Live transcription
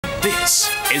This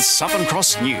is Southern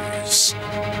Cross News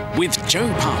with Joe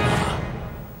Palmer.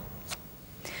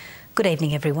 Good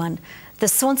evening, everyone. The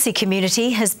Swansea community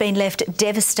has been left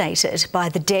devastated by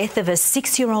the death of a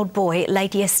 6-year-old boy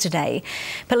late yesterday.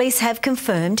 Police have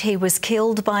confirmed he was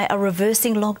killed by a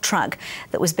reversing log truck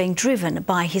that was being driven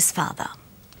by his father.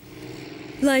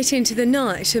 Late into the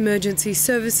night, emergency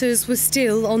services were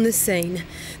still on the scene.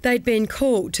 They'd been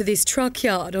called to this truck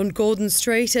yard on Gordon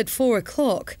Street at 4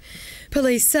 o'clock.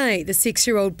 Police say the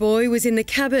 6-year-old boy was in the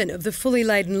cabin of the fully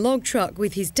laden log truck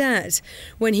with his dad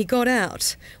when he got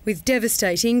out, with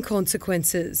devastating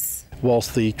consequences.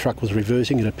 Whilst the truck was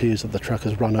reversing, it appears that the truck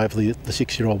has run over the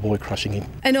 6-year-old boy, crushing him.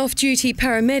 An off-duty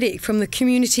paramedic from the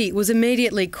community was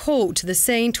immediately called to the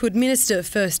scene to administer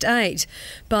first aid,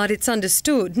 but it's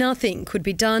understood nothing could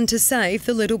be done to save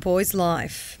the little boy's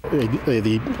life.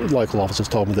 The local officers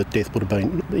told me that death would have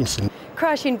been instant.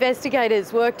 Crash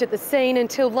investigators worked at the scene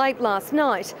until late last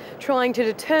night, trying to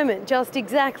determine just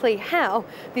exactly how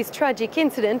this tragic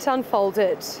incident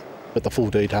unfolded. But the full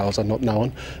details are not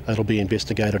known. It'll be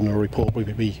investigated and a report will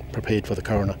be prepared for the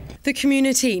coroner. The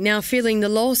community now feeling the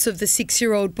loss of the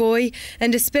 6-year-old boy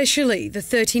and especially the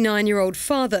 39-year-old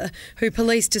father, who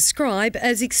police describe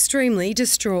as extremely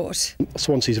distraught.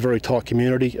 Swansea's a very tight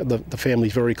community. The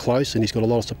family's very close and he's got a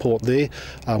lot of support there.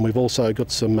 We've also got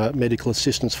some medical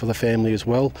assistance for the family as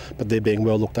well, but they're being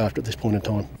well looked after at this point in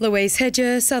time. Louise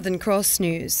Hedger, Southern Cross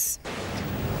News.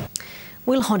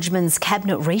 Will Hodgman's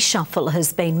cabinet reshuffle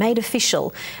has been made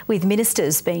official, with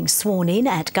ministers being sworn in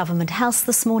at Government House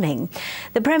this morning.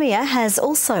 The Premier has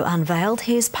also unveiled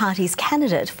his party's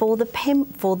candidate for the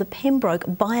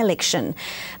Pembroke by-election,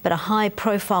 but a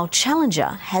high-profile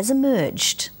challenger has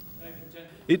emerged.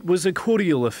 It was a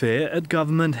cordial affair at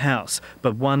Government House,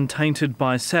 but one tainted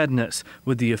by sadness,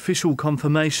 with the official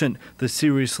confirmation the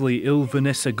seriously ill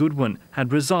Vanessa Goodwin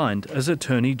had resigned as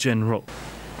Attorney-General.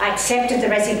 I accepted the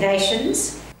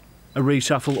resignations. A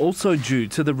reshuffle also due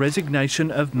to the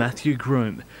resignation of Matthew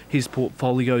Groom. His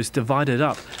portfolio's divided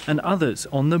up and others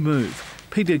on the move.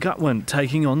 Peter Gutwin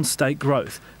taking on State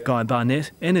Growth, Guy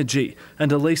Barnett, Energy,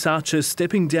 and Elise Archer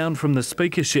stepping down from the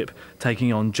Speakership,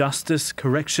 taking on Justice,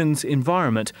 Corrections,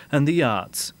 Environment and the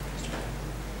Arts.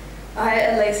 I,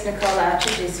 Elise Nicole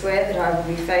Archer, do swear that I will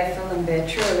be faithful and bear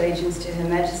true allegiance to Her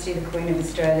Majesty the Queen of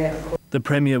Australia. The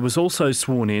Premier was also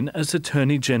sworn in as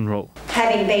Attorney-General.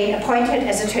 Having been appointed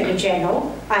as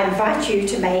Attorney-General, I invite you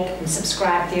to make and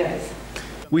subscribe the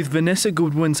oath. With Vanessa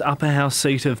Goodwin's upper house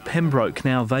seat of Pembroke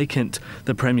now vacant,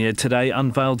 the Premier today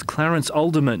unveiled Clarence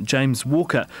Alderman James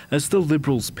Walker as the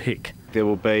Liberals' pick. There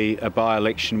will be a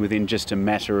by-election within just a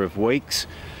matter of weeks.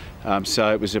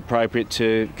 So it was appropriate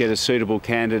to get a suitable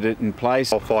candidate in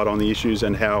place. I'll fight on the issues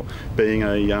and how, being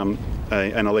an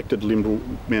elected Liberal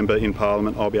member in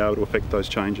Parliament, I'll be able to affect those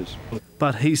changes.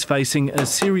 But he's facing a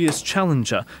serious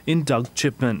challenger in Doug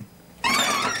Chipman.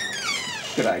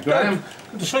 G'day, Graham.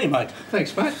 Good to see you, mate.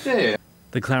 Thanks, mate. Yeah.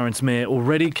 The Clarence Mayor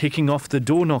already kicking off the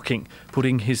door knocking,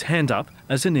 putting his hand up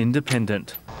as an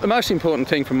independent. The most important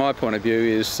thing from my point of view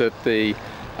is that the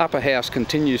upper house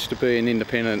continues to be an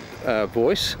independent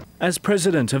voice. As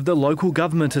president of the Local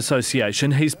Government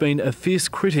Association, he's been a fierce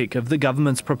critic of the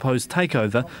government's proposed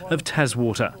takeover of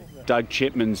Taswater. Doug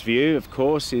Chipman's view, of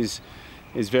course, is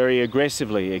very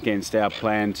aggressively against our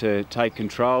plan to take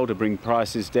control, to bring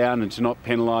prices down and to not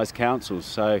penalise councils.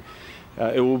 So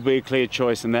it will be a clear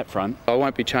choice on that front. I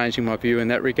won't be changing my view in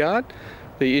that regard.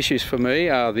 The issues for me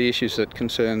are the issues that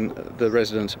concern the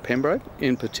residents of Pembroke,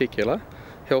 in particular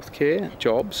healthcare,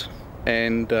 jobs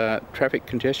and traffic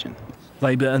congestion.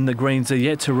 Labor and the Greens are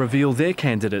yet to reveal their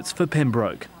candidates for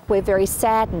Pembroke. We're very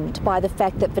saddened by the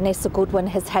fact that Vanessa Goodwin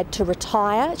has had to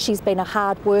retire. She's been a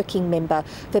hard-working member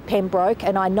for Pembroke,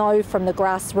 and I know from the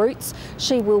grassroots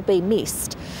she will be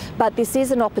missed. But this is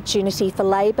an opportunity for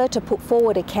Labor to put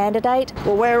forward a candidate.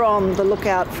 Well, we're on the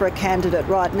lookout for a candidate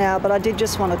right now, but I did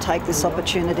just want to take this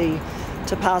opportunity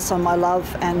to pass on my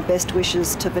love and best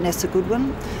wishes to Vanessa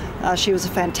Goodwin. She was a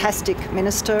fantastic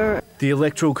minister. The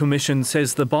Electoral Commission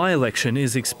says the by-election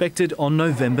is expected on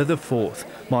November the 4th.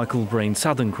 Michael Breen,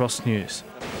 Southern Cross News.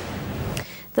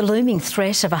 The looming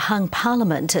threat of a hung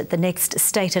parliament at the next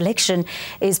state election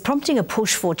is prompting a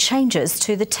push for changes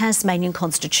to the Tasmanian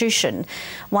constitution.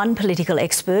 One political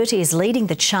expert is leading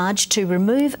the charge to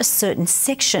remove a certain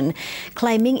section,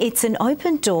 claiming it's an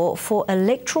open door for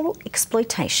electoral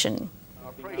exploitation.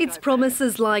 It's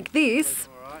promises like this.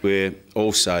 We're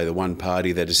also the one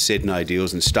party that has said no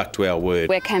deals and stuck to our word.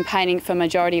 We're campaigning for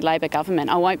majority Labor government.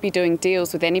 I won't be doing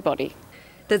deals with anybody.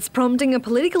 that's prompting a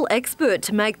political expert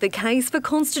to make the case for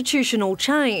constitutional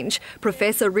change.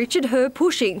 Professor Richard Herr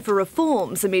pushing for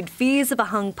reforms amid fears of a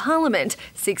hung parliament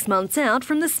 6 months out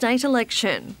from the state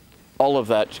election. All of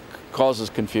that causes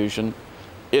confusion.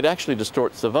 It actually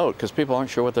distorts the vote because people aren't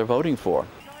sure what they're voting for.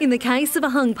 In the case of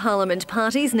a hung parliament,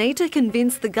 parties need to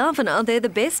convince the governor they're the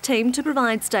best team to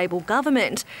provide stable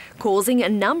government, causing a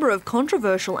number of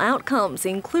controversial outcomes,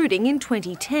 including in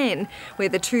 2010, where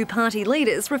the two party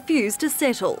leaders refused to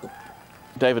settle.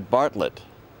 David Bartlett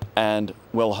and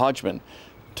Will Hodgman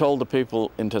told the people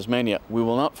in Tasmania, we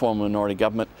will not form a minority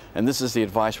government, and this is the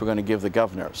advice we're going to give the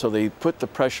governor. So they put the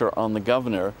pressure on the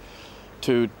governor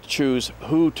to choose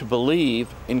who to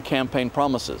believe in campaign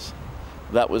promises.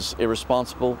 That was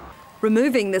irresponsible.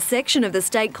 Removing the section of the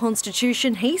state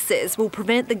constitution he says will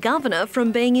prevent the governor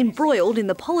from being embroiled in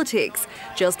the politics.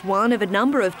 Just one of a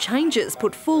number of changes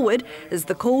put forward as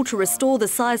the call to restore the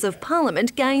size of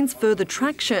Parliament gains further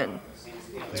traction.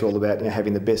 It's all about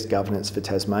having the best governance for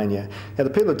Tasmania. Now, the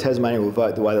people of Tasmania will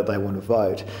vote the way that they want to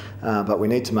vote, but we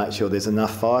need to make sure there's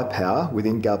enough firepower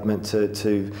within government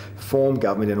to form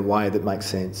government in a way that makes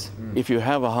sense. If you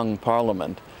have a hung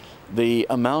parliament, the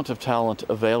amount of talent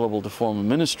available to form a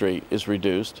ministry is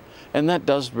reduced, and that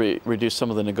does reduce some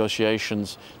of the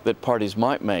negotiations that parties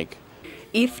might make.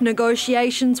 If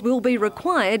negotiations will be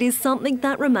required is something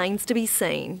that remains to be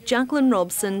seen. Jacqueline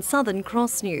Robson, Southern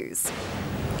Cross News.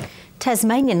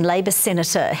 Tasmanian Labor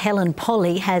Senator Helen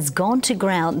Polley has gone to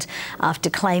ground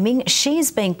after claiming she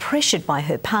is being pressured by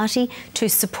her party to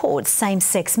support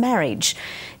same-sex marriage.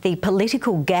 The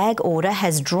political gag order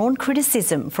has drawn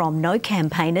criticism from No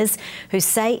campaigners who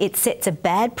say it sets a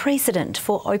bad precedent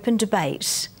for open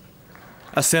debate.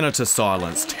 A senator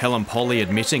silenced, Helen Polley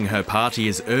admitting her party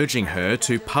is urging her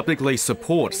to publicly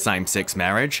support same-sex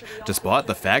marriage, despite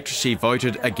the fact she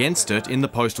voted against it in the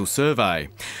postal survey.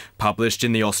 Published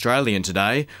in The Australian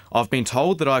today, I've been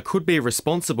told that I could be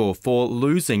responsible for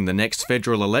losing the next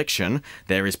federal election.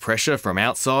 There is pressure from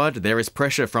outside, there is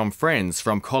pressure from friends,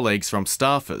 from colleagues, from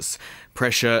staffers.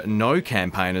 Pressure No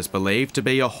campaigners believe to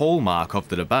be a hallmark of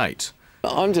the debate.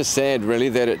 I'm just sad, really,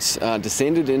 that it's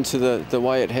descended into the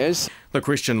way it has. The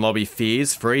Christian lobby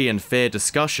fears free and fair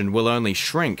discussion will only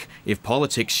shrink if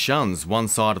politics shuns one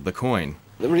side of the coin.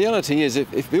 The reality is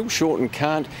if Bill Shorten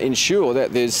can't ensure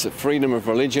that there's freedom of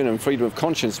religion and freedom of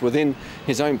conscience within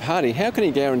his own party, how can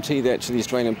he guarantee that to the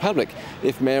Australian public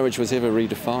if marriage was ever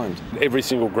redefined? Every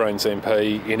single Greens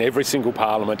MP in every single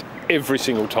parliament, every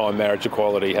single time marriage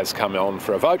equality has come on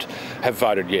for a vote, have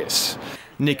voted yes.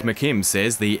 Nick McKim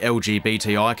says the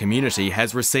LGBTI community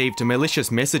has received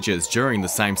malicious messages during the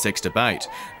same-sex debate,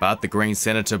 but the Green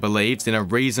senator believes in a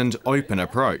reasoned, open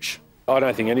approach. I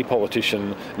don't think any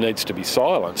politician needs to be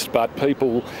silenced, but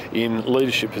people in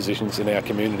leadership positions in our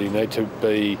community need to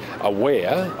be aware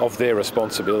of their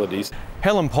responsibilities.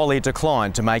 Helen Polley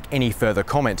declined to make any further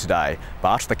comment today,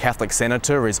 but the Catholic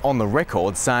senator is on the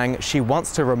record saying she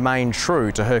wants to remain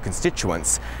true to her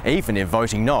constituents, even if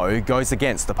voting no goes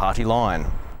against the party line.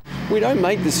 We don't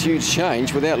make this huge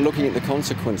change without looking at the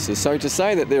consequences, so to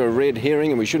say that they're a red herring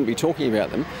and we shouldn't be talking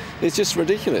about them is just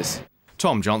ridiculous.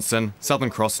 Tom Johnson,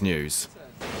 Southern Cross News.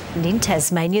 And in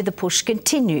Tasmania, the push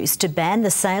continues to ban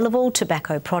the sale of all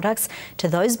tobacco products to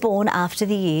those born after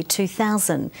the year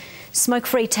 2000.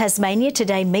 Smoke-Free Tasmania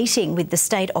today meeting with the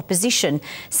state opposition,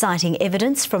 citing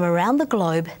evidence from around the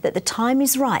globe that the time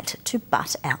is right to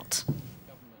butt out.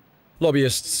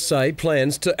 Lobbyists say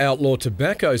plans to outlaw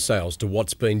tobacco sales to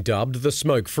what's been dubbed the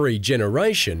smoke-free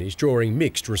generation is drawing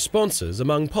mixed responses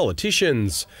among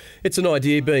politicians. It's an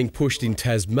idea being pushed in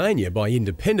Tasmania by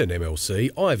independent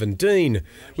MLC Ivan Dean,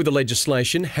 with the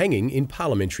legislation hanging in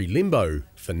parliamentary limbo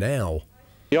for now.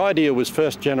 The idea was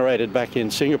first generated back in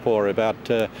Singapore about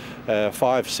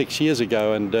 5-6 years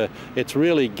ago, and it's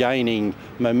really gaining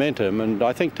momentum, and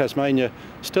I think Tasmania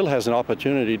still has an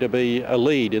opportunity to be a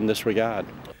lead in this regard.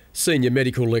 Senior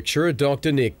medical lecturer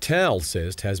Dr Nick Towell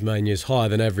says Tasmania's higher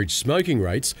than average smoking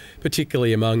rates,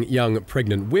 particularly among young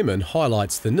pregnant women,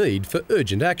 highlights the need for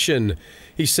urgent action.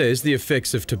 He says the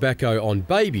effects of tobacco on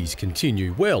babies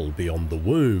continue well beyond the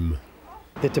womb.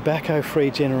 The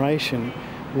tobacco-free generation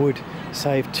would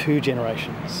save 2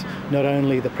 generations, not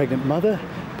only the pregnant mother,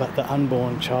 but the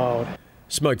unborn child.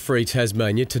 Smoke-Free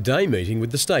Tasmania today meeting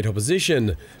with the state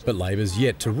opposition, but Labor's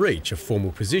yet to reach a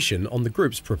formal position on the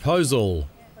group's proposal.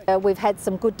 We've had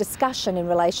some good discussion in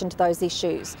relation to those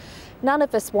issues. None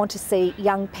of us want to see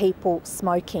young people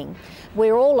smoking.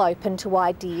 We're all open to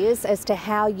ideas as to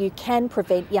how you can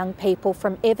prevent young people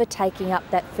from ever taking up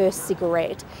that first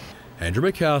cigarette. Andrew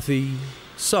McCarthy,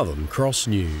 Southern Cross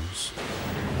News.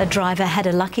 A driver had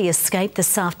a lucky escape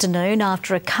this afternoon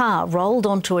after a car rolled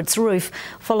onto its roof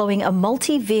following a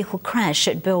multi-vehicle crash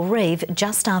at Belrive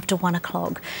just after 1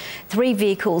 o'clock. 3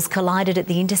 vehicles collided at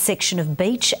the intersection of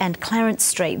Beach and Clarence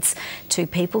Streets. 2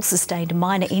 people sustained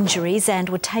minor injuries and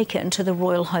were taken to the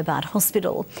Royal Hobart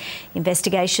Hospital.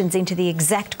 Investigations into the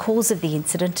exact cause of the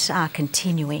incident are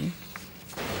continuing.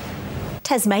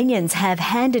 Tasmanians have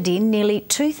handed in nearly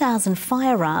 2,000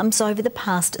 firearms over the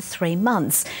past 3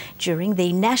 months during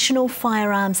the National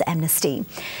Firearms Amnesty.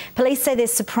 Police say they're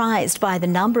surprised by the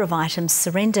number of items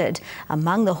surrendered.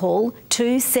 Among the haul,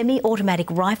 2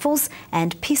 semi-automatic rifles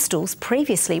and pistols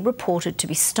previously reported to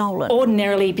be stolen.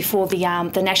 Ordinarily, before the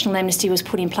National Amnesty was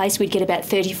put in place, we'd get about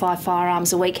 35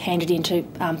 firearms a week handed into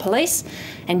police,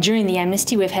 and during the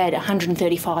amnesty we've had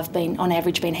 135 on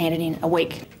average been handed in a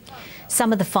week.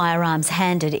 Some of the firearms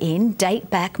handed in date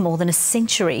back more than a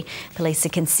century. Police are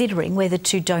considering whether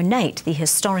to donate the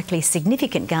historically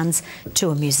significant guns to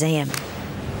a museum.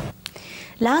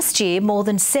 Last year, more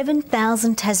than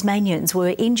 7,000 Tasmanians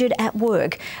were injured at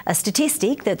work, a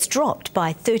statistic that's dropped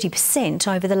by 30%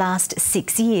 over the last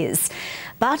 6 years.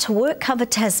 But WorkCover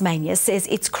Tasmania says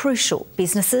it's crucial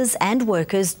businesses and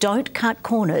workers don't cut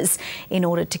corners in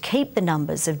order to keep the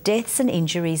numbers of deaths and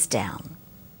injuries down.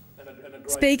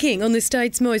 Speaking on the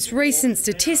state's most recent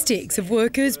statistics of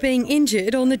workers being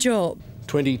injured on the job.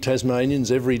 20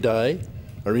 Tasmanians every day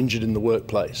are injured in the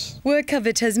workplace.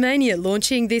 WorkCover Tasmania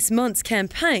launching this month's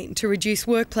campaign to reduce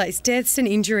workplace deaths and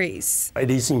injuries.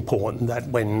 It is important that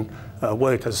when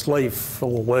workers leave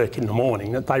for work in the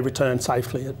morning that they return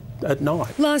safely at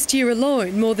night. Last year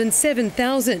alone, more than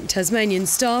 7,000 Tasmanian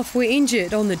staff were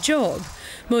injured on the job.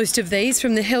 Most of these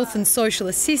from the health and social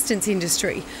assistance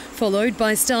industry, followed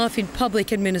by staff in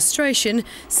public administration,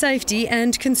 safety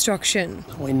and construction.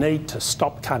 We need to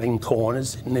stop cutting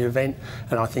corners in the event,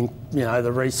 and I think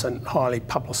the recent highly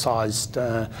publicised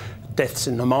deaths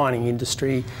in the mining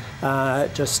industry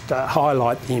just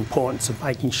highlight the importance of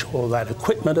making sure that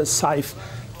equipment is safe,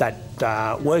 that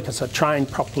workers are trained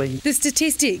properly. The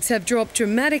statistics have dropped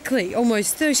dramatically,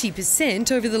 almost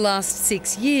 30% over the last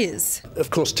 6 years. Of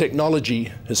course,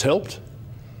 technology has helped,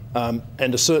 and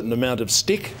a certain amount of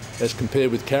stick as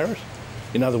compared with carrot,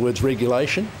 in other words,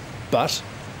 regulation, but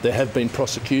there have been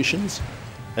prosecutions,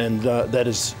 and that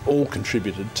has all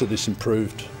contributed to this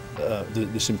improved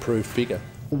figure.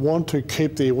 Want to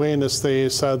keep the awareness there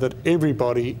so that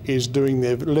everybody is doing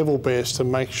their level best to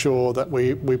make sure that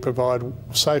we provide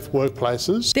safe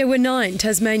workplaces. There were 9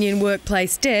 Tasmanian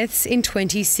workplace deaths in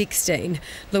 2016.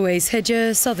 Louise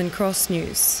Hedger, Southern Cross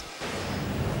News.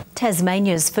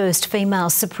 Tasmania's first female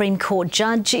Supreme Court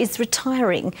judge is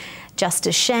retiring.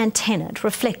 Justice Shan Tennant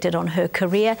reflected on her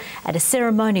career at a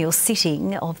ceremonial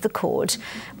sitting of the court.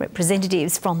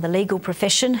 Representatives from the legal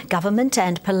profession, government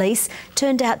and police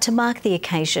turned out to mark the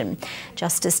occasion.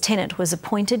 Justice Tennant was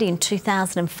appointed in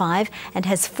 2005 and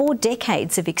has 4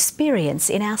 decades of experience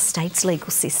in our state's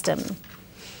legal system.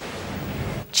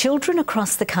 Children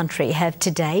across the country have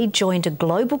today joined a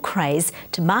global craze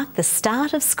to mark the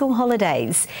start of school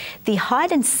holidays. The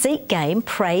hide-and-seek game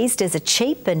praised as a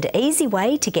cheap and easy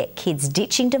way to get kids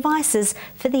ditching devices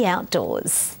for the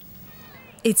outdoors.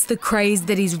 It's the craze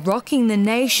that is rocking the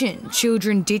nation,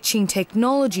 children ditching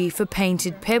technology for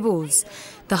painted pebbles.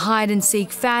 The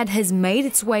hide-and-seek fad has made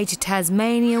its way to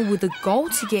Tasmania with a goal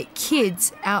to get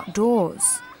kids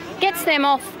outdoors. Gets them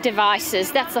off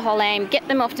devices, that's the whole aim. Get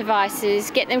them off devices,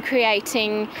 get them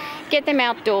creating, get them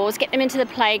outdoors, get them into the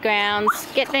playgrounds,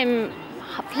 get them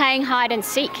playing hide and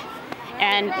seek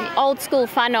and old school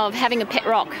fun of having a pet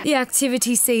rock. The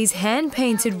activity sees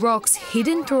hand-painted rocks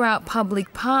hidden throughout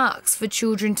public parks for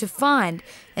children to find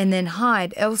and then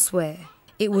hide elsewhere.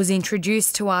 It was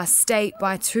introduced to our state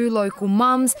by 2 local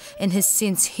mums and has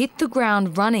since hit the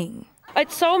ground running.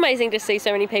 It's so amazing to see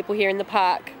so many people here in the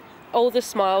park. All the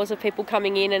smiles of people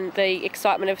coming in and the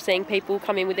excitement of seeing people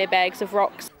come in with their bags of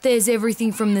rocks. There's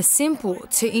everything from the simple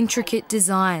to intricate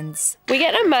designs. We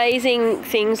get amazing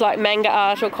things like manga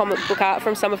art or comic book art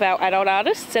from some of our adult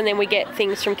artists, and then we get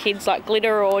things from kids like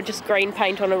glitter or just green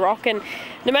paint on a rock, and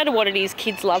no matter what it is,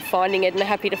 kids love finding it and are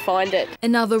happy to find it.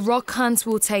 Another rock hunt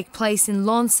will take place in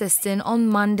Launceston on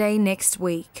Monday next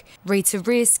week. Rita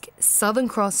Risk, Southern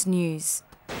Cross News.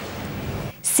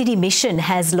 City Mission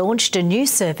has launched a new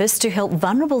service to help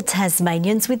vulnerable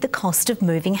Tasmanians with the cost of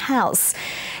moving house.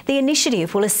 The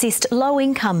initiative will assist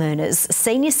low-income earners,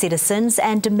 senior citizens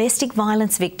and domestic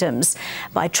violence victims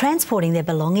by transporting their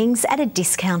belongings at a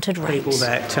discounted rate. People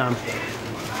that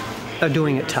are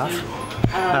doing it tough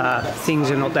things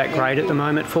are not that great at the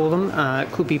moment for them.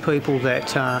 It could be people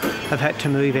that have had to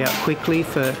move out quickly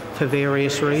for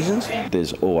various reasons.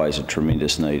 There's always a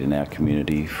tremendous need in our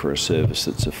community for a service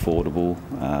that's affordable.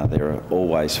 There are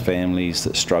always families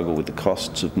that struggle with the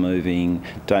costs of moving,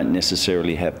 don't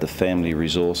necessarily have the family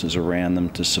resources around them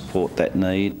to support that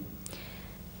need.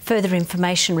 Further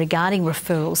information regarding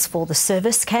referrals for the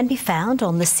service can be found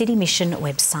on the City Mission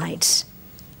website.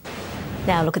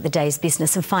 Now look at the day's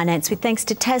business and finance with thanks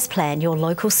to Tasplan, your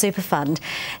local super fund.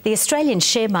 The Australian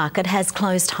share market has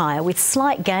closed higher with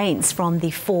slight gains from the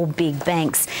 4 big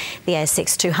banks. The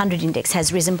ASX 200 index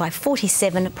has risen by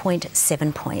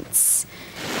 47.7 points.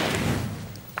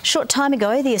 A short time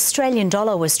ago, the Australian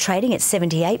dollar was trading at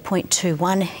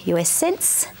 78.21 US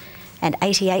cents and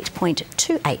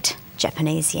 88.28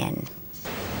 Japanese yen.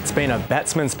 It's been a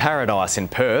batsman's paradise in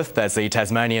Perth as the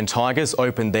Tasmanian Tigers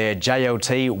opened their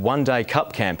JLT One-Day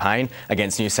Cup campaign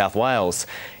against New South Wales.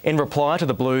 In reply to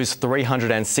the Blues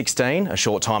 316 a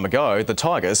short time ago, the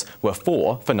Tigers were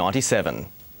 4 for 97.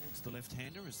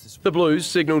 The Blues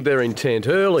signalled their intent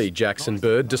early. Jackson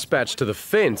Bird dispatched to the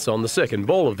fence on the second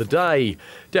ball of the day.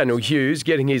 Daniel Hughes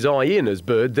getting his eye in as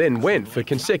Bird then went for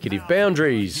consecutive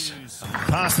boundaries.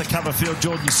 Past the cover field,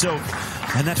 Jordan Silk,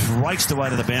 and that raced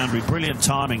away to the boundary. Brilliant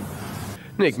timing.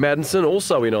 Nick Maddinson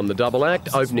also in on the double act,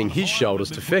 opening his shoulders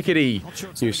to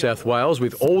Fekete. New South Wales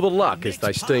with all the luck as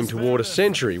they steam toward a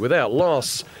century without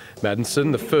loss.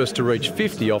 Maddinson the first to reach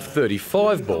 50 off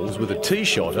 35 balls with a tee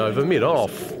shot over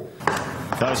mid-off.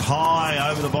 Goes high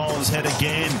over the bowler's head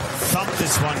again. Thumped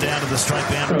this one down to the straight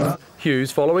boundary.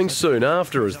 Hughes following soon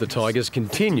after as the Tigers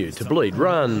continued to bleed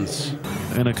runs.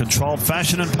 In a controlled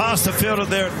fashion and past the fielder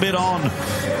there at mid-on.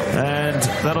 And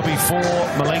that'll be 4.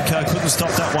 Malenko couldn't stop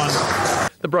that one.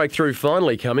 The breakthrough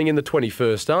finally coming in the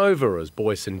 21st over as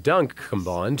Boyce and Dunk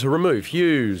combined to remove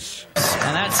Hughes.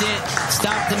 And that's it.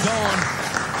 Stumped and gone.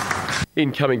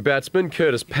 Incoming batsman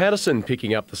Curtis Patterson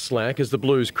picking up the slack as the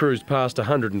Blues cruised past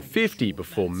 150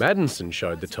 before Maddinson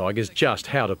showed the Tigers just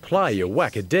how to play a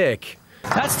whack-a-deck.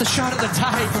 That's the shot of the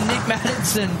day from Nick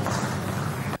Maddinson.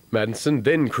 Maddinson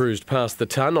then cruised past the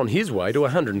ton on his way to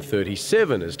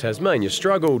 137 as Tasmania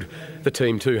struggled. The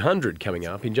Team 200 coming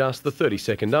up in just the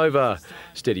 32nd over.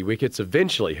 Steady wickets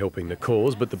eventually helping the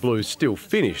cause, but the Blues still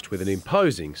finished with an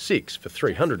imposing 6 for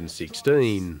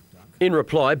 316. In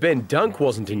reply, Ben Dunk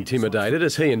wasn't intimidated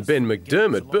as he and Ben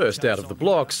McDermott burst out of the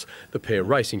blocks, the pair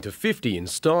racing to 50 in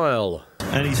style.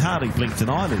 And he's hardly blinked an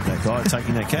eyelid, that guy,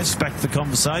 taking that catch. Back to the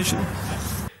conversation.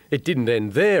 It didn't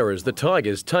end there as the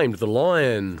Tigers tamed the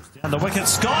Lion. And the wicket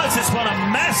skies this one, a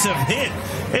massive hit.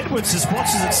 Edwards just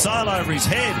watches it sail over his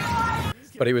head.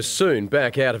 But he was soon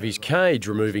back out of his cage,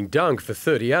 removing Dunk for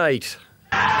 38.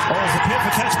 Oh, the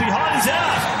perfect catch behind, he's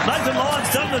out. Nathan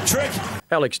Lyon's done the trick.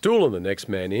 Alex Doolan the next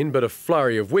man in, but a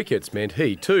flurry of wickets meant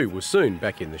he too was soon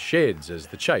back in the sheds as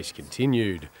the chase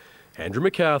continued. Andrew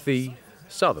McCarthy,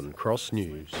 Southern Cross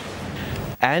News.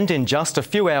 And in just a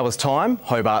few hours' time,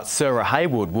 Hobart's Sarah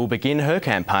Haywood will begin her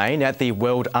campaign at the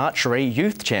World Archery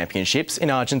Youth Championships in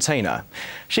Argentina.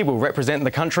 She will represent the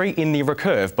country in the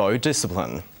recurve bow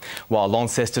discipline, while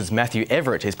Launceston's Matthew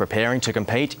Everett is preparing to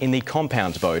compete in the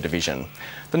compound bow division.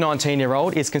 The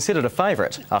 19-year-old is considered a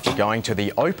favourite after going to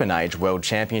the Open Age World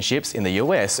Championships in the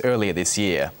US earlier this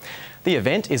year. The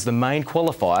event is the main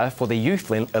qualifier for the Youth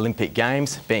Olympic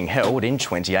Games being held in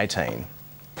 2018.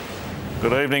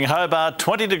 Good evening. Hobart,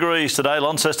 20 degrees today,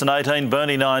 Launceston 18,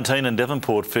 Burnie 19 and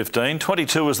Devonport 15.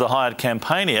 22 is the high at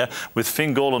Campania with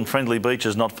Fingal and Friendly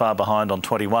Beaches not far behind on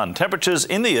 21. Temperatures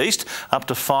in the east up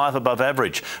to 5 above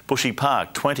average. Bushy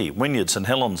Park 20, Wynyard St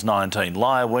Helens 19,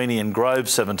 Lyawini and Grove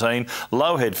 17,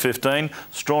 Lowhead 15,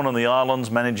 Strawn and the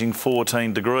Islands managing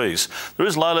 14 degrees. There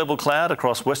is low-level cloud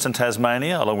across Western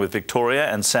Tasmania along with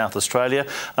Victoria and South Australia.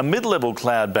 A mid-level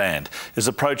cloud band is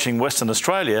approaching Western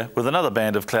Australia with another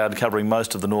band of cloud covering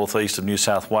most of the northeast of New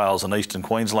South Wales and eastern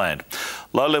Queensland.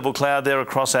 Low-level cloud there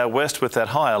across our west with that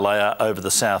higher layer over the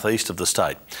southeast of the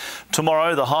state.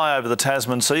 Tomorrow, the high over the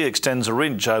Tasman Sea extends a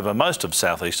ridge over most of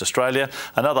southeast Australia.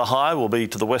 Another high will be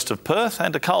to the west of Perth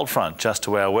and a cold front just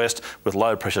to our west with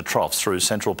low-pressure troughs through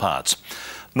central parts.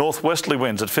 Northwesterly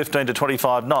winds at 15 to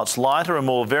 25 knots, lighter and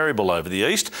more variable over the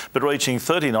east, but reaching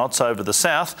 30 knots over the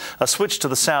south. A switch to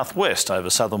the southwest over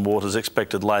southern waters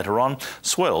expected later on.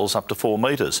 Swells up to 4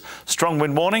 metres. Strong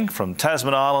wind warning from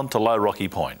Tasman Island to Low Rocky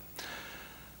Point.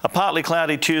 A partly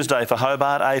cloudy Tuesday for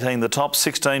Hobart, 18 the top,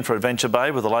 16 for Adventure Bay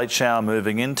with a late shower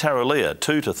moving in. Tarraleah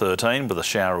 2 to 13 with a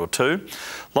shower or 2.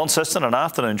 Launceston an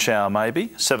afternoon shower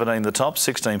maybe, 17 the top,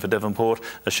 16 for Devonport,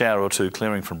 a shower or 2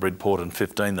 clearing from Bridport and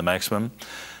 15 the maximum.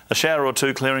 A shower or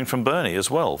two clearing from Burnie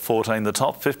as well. 14 the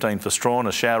top, 15 for Strawn,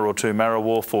 a shower or two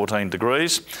Marrawar, 14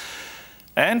 degrees.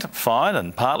 And fine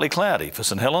and partly cloudy for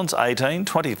St Helens, 18,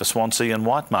 20 for Swansea and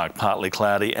Whitemark, partly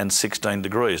cloudy and 16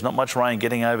 degrees. Not much rain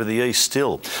getting over the east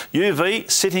still. UV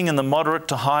sitting in the moderate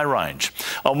to high range.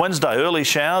 On Wednesday, early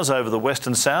showers over the west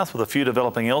and south with a few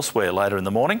developing elsewhere later in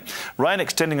the morning. Rain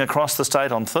extending across the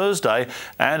state on Thursday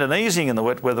and an easing in the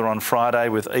wet weather on Friday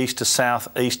with east to south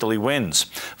easterly winds.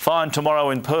 Fine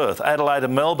tomorrow in Perth, Adelaide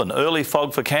and Melbourne. Early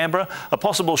fog for Canberra. A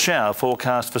possible shower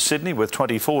forecast for Sydney with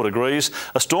 24 degrees.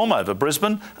 A storm over Brisbane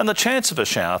and the chance of a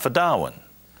shower for Darwin.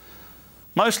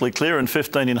 Mostly clear and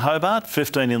 15 in Hobart,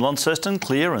 15 in Launceston,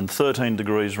 clear and 13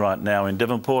 degrees right now in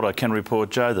Devonport. I can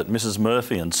report, Joe, that Mrs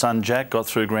Murphy and son Jack got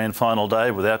through grand final day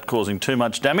without causing too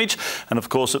much damage, and of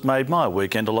course it made my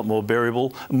weekend a lot more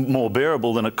bearable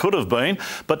than it could have been.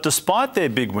 But despite their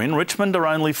big win, Richmond are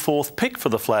only 4th pick for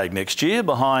the flag next year,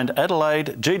 behind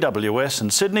Adelaide, GWS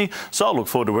and Sydney, so I look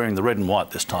forward to wearing the red and white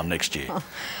this time next year.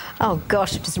 Oh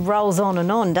gosh, it just rolls on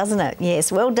and on, doesn't it?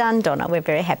 Yes, well done, Donna. We're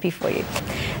very happy for you.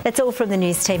 That's all from the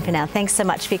news team for now. Thanks so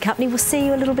much for your company. We'll see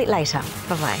you a little bit later.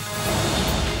 Bye-bye.